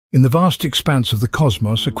In the vast expanse of the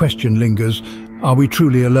cosmos, a question lingers: are we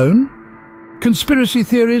truly alone? Conspiracy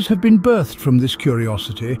theories have been birthed from this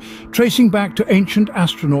curiosity, tracing back to ancient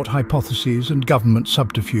astronaut hypotheses and government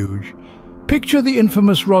subterfuge. Picture the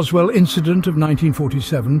infamous Roswell incident of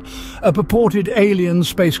 1947, a purported alien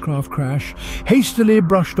spacecraft crash, hastily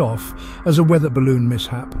brushed off as a weather balloon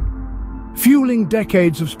mishap. Fueling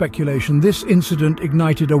decades of speculation, this incident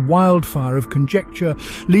ignited a wildfire of conjecture,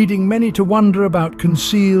 leading many to wonder about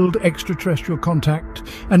concealed extraterrestrial contact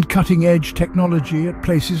and cutting-edge technology at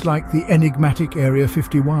places like the enigmatic Area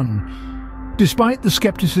 51. Despite the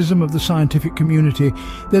skepticism of the scientific community,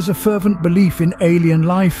 there's a fervent belief in alien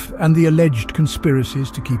life and the alleged conspiracies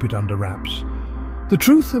to keep it under wraps. The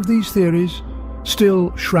truth of these theories,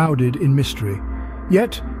 still shrouded in mystery.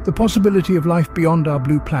 Yet, the possibility of life beyond our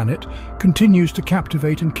blue planet continues to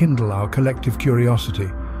captivate and kindle our collective curiosity.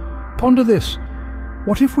 Ponder this: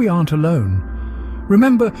 what if we aren't alone?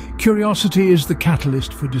 Remember, curiosity is the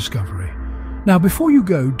catalyst for discovery. Now, before you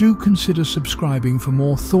go, do consider subscribing for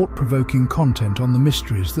more thought-provoking content on the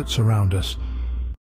mysteries that surround us.